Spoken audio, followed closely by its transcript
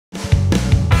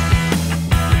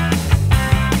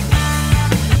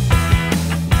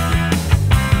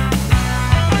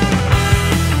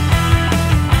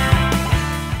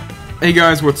Hey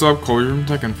guys, what's up? Corey from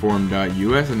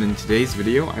TechInform.us, and in today's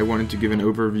video I wanted to give an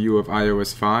overview of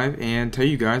iOS 5 and tell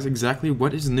you guys exactly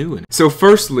what is new in it. So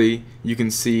firstly, you can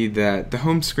see that the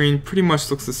home screen pretty much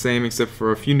looks the same except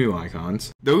for a few new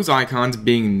icons. Those icons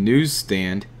being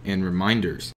Newsstand and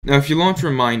Reminders. Now if you launch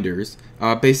Reminders,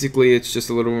 basically it's just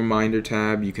a little reminder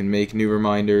tab. You can make new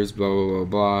reminders, blah blah blah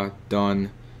blah, done.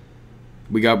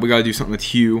 We gotta do something with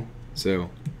Hue,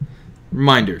 so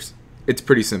Reminders. It's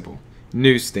pretty simple.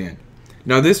 Newsstand.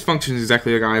 Now this functions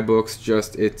exactly like iBooks,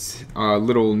 just it's a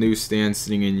little newsstand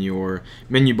sitting in your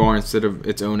menu bar instead of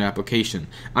its own application.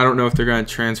 I don't know if they're going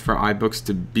to transfer iBooks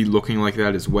to be looking like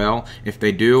that as well. If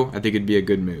they do, I think it'd be a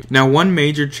good move. Now one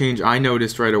major change I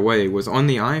noticed right away was on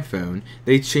the iPhone,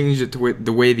 they changed it to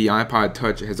the way the iPod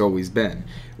Touch has always been,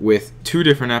 with two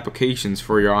different applications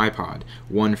for your iPod,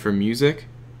 one for music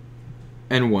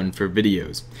and one for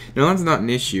videos. Now that's not an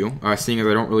issue, seeing as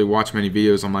I don't really watch many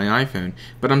videos on my iPhone,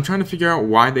 but I'm trying to figure out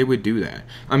why they would do that.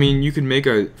 I mean, you could make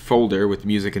a folder with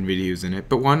music and videos in it,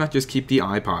 but why not just keep the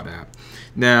iPod app?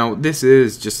 Now, this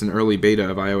is just an early beta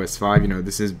of iOS 5,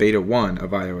 this is beta 1 of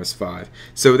iOS 5,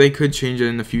 so they could change it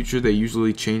in the future. They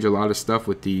usually change a lot of stuff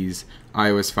with these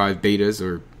iOS 5 betas,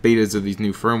 or betas of these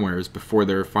new firmwares before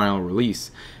their final release,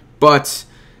 but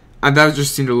that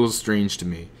just seemed a little strange to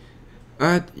me.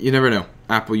 You never know.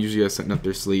 Apple usually has something up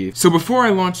their sleeve. So before I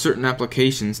launch certain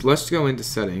applications, let's go into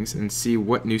settings and see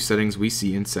what new settings we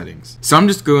see in settings. So I'm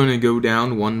just going to go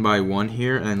down one by one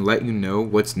here and let you know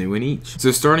what's new in each.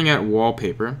 So starting at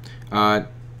wallpaper,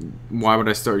 why would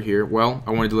I start here? Well,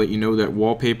 I wanted to let you know that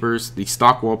wallpapers, the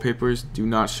stock wallpapers, do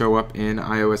not show up in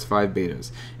iOS 5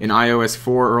 betas. In iOS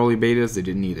 4 early betas, they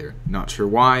didn't either. Not sure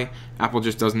why. Apple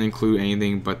just doesn't include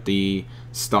anything but the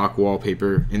stock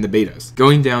wallpaper in the betas.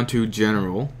 Going down to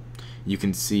general, you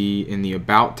can see in the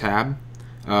About tab,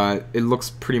 it looks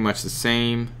pretty much the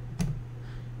same.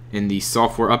 In the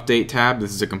Software Update tab,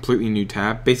 this is a completely new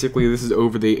tab. Basically, this is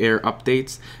over-the-air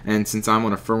updates, and since I'm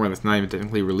on a firmware that's not even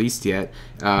technically released yet,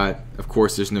 of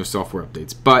course there's no software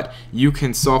updates. But you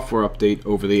can software update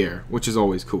over the air, which is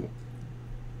always cool.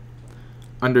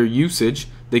 Under Usage,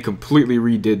 they completely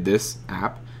redid this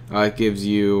app. It gives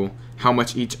you how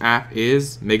much each app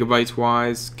is,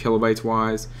 megabytes-wise,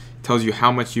 kilobytes-wise. Tells you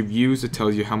how much you've used, it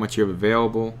tells you how much you have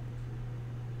available.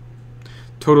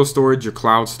 Total storage, your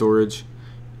cloud storage,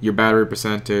 your battery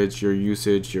percentage, your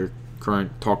usage, your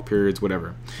current talk periods,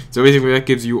 whatever. So basically that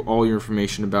gives you all your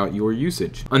information about your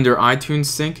usage. Under iTunes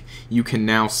Sync, you can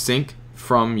now sync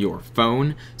from your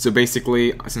phone. So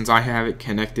basically, since I have it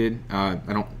connected, I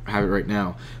don't have it right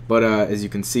now, but as you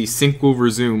can see, sync will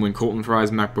resume when Colton Fry's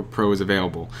MacBook Pro is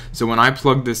available. So when I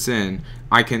plug this in,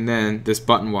 I can then, this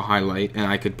button will highlight and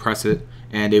I could press it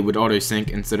and it would auto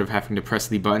sync instead of having to press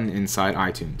the button inside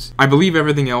iTunes. I believe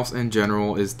everything else in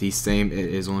general is the same it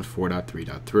is on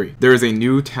 4.3.3. There is a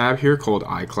new tab here called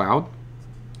iCloud.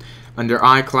 Under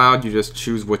iCloud, you just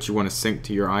choose what you want to sync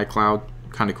to your iCloud.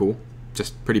 Kind of cool.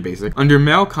 Just pretty basic. Under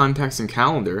Mail, Contacts, and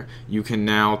Calendar, you can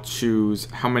now choose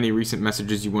how many recent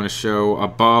messages you want to show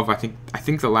above. I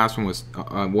think the last one was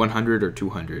 100 or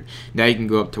 200. Now you can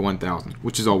go up to 1,000,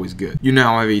 which is always good. You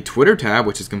now have a Twitter tab,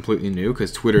 which is completely new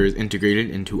because Twitter is integrated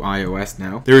into iOS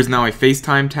now. There is now a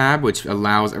FaceTime tab, which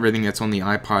allows everything that's on the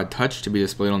iPod Touch to be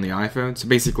displayed on the iPhone. So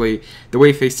basically, the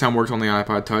way FaceTime works on the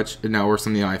iPod Touch, it now works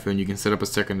on the iPhone. You can set up a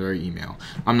secondary email.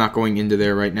 I'm not going into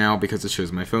there right now because it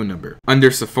shows my phone number.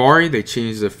 Under Safari, they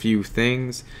changed a few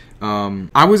things.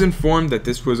 I was informed that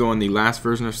this was on the last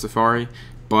version of Safari,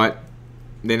 but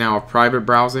they now have private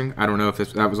browsing. I don't know if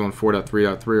that was on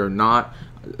 4.3.3 or not.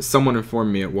 Someone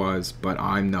informed me it was, but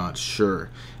I'm not sure.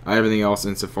 Everything else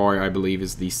in Safari, I believe,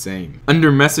 is the same.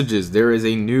 Under Messages, there is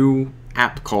a new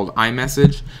app called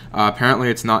iMessage.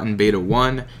 Apparently, it's not in beta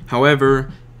 1.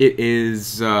 However, it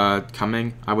is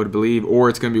coming, I would believe, or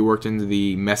it's going to be worked into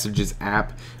the Messages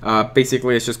app.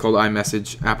 Basically, it's just called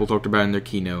iMessage. Apple talked about it in their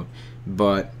keynote,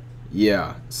 but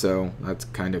yeah, so that's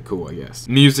kind of cool, I guess.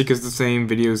 Music is the same,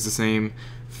 video is the same.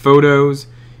 Photos,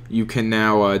 you can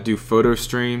now do photo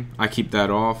stream. I keep that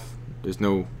off. There's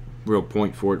no real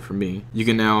point for it for me. You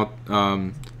can now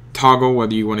toggle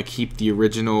whether you want to keep the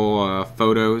original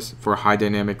photos for high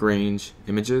dynamic range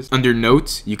images. Under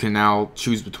Notes, you can now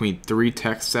choose between 3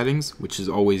 text settings, which is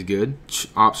always good.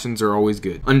 Options are always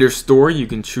good. Under Store, you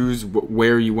can choose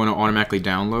where you want to automatically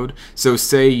download. So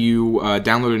say you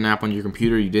download an app on your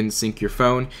computer, you didn't sync your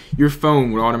phone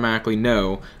would automatically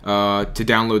know to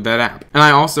download that app. And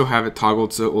I also have it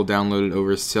toggled so it will download it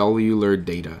over cellular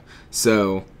data.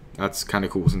 So that's kind of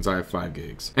cool since I have 5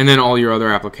 gigs. And then all your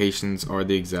other applications are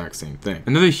the exact same thing.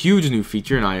 Another huge new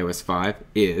feature in iOS 5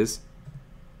 is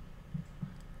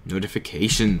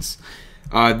notifications.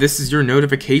 This is your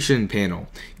notification panel.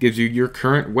 Gives you your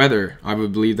current weather. I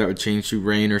would believe that would change to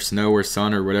rain or snow or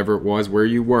sun or whatever it was where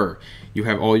you were. You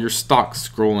have all your stocks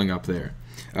scrolling up there.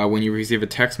 When you receive a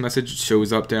text message, it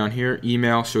shows up down here.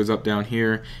 Email shows up down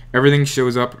here. Everything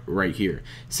shows up right here.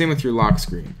 Same with your lock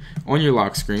screen. On your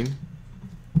lock screen,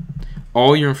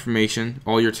 all your information,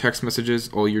 all your text messages,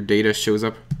 all your data shows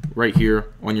up right here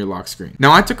on your lock screen.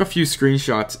 Now, I took a few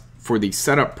screenshots for the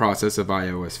setup process of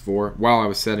iOS 4 while I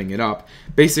was setting it up.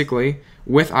 Basically,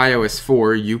 with iOS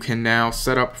 4, you can now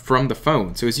set up from the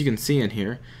phone. So as you can see in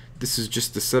here, this is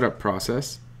just the setup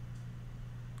process.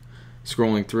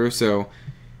 Scrolling through, so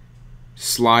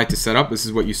slide to set up. This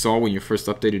is what you saw when you first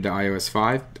updated to iOS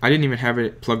 5. I didn't even have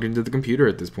it plugged into the computer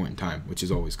at this point in time, which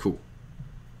is always cool.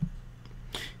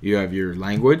 You have your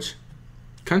language,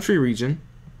 country region,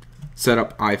 set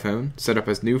up iPhone, set up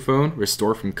as new phone,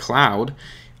 restore from cloud,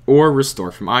 or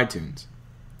restore from iTunes.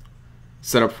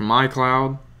 Set up from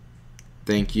iCloud,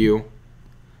 thank you,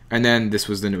 and then this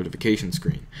was the notification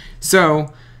screen.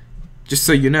 So, just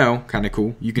so you know, kind of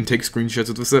cool, you can take screenshots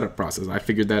of the setup process. I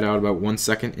figured that out about 1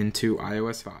 second into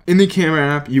iOS 5. In the camera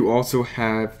app, you also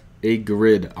have a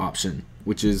grid option,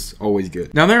 which is always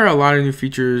good. Now, there are a lot of new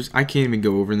features I can't even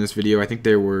go over in this video. I think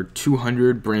there were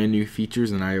 200 brand new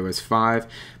features in iOS 5,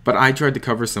 but I tried to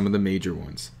cover some of the major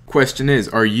ones. Question is,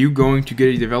 are you going to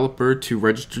get a developer to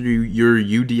register your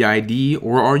UDID,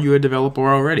 or are you a developer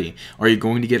already? Are you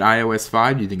going to get iOS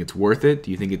 5? Do you think it's worth it?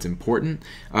 Do you think it's important?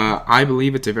 I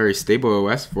believe it's a very stable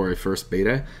OS for a first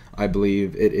beta. I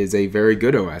believe it is a very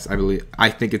good OS. I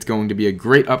think it's going to be a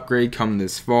great upgrade come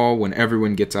this fall when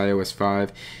everyone gets iOS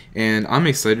 5, and I'm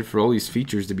excited for all these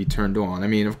features to be turned on. I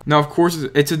mean, now of course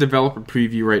it's a developer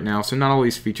preview right now, so not all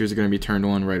these features are going to be turned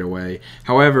on right away.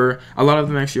 However, a lot of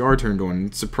them actually are turned on.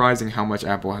 It's surprising how much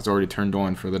Apple has already turned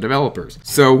on for the developers.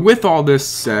 So with all this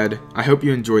said, I hope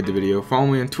you enjoyed the video. Follow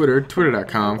me on Twitter,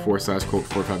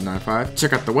 twitter.com/Colt4595.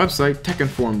 Check out the website,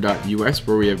 techinform.us,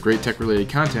 where we have great tech-related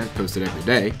content posted every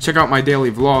day. Check out my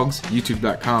daily vlogs,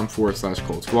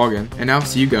 youtube.com/ColtsVlogging, and I'll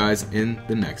see you guys in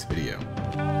the next video.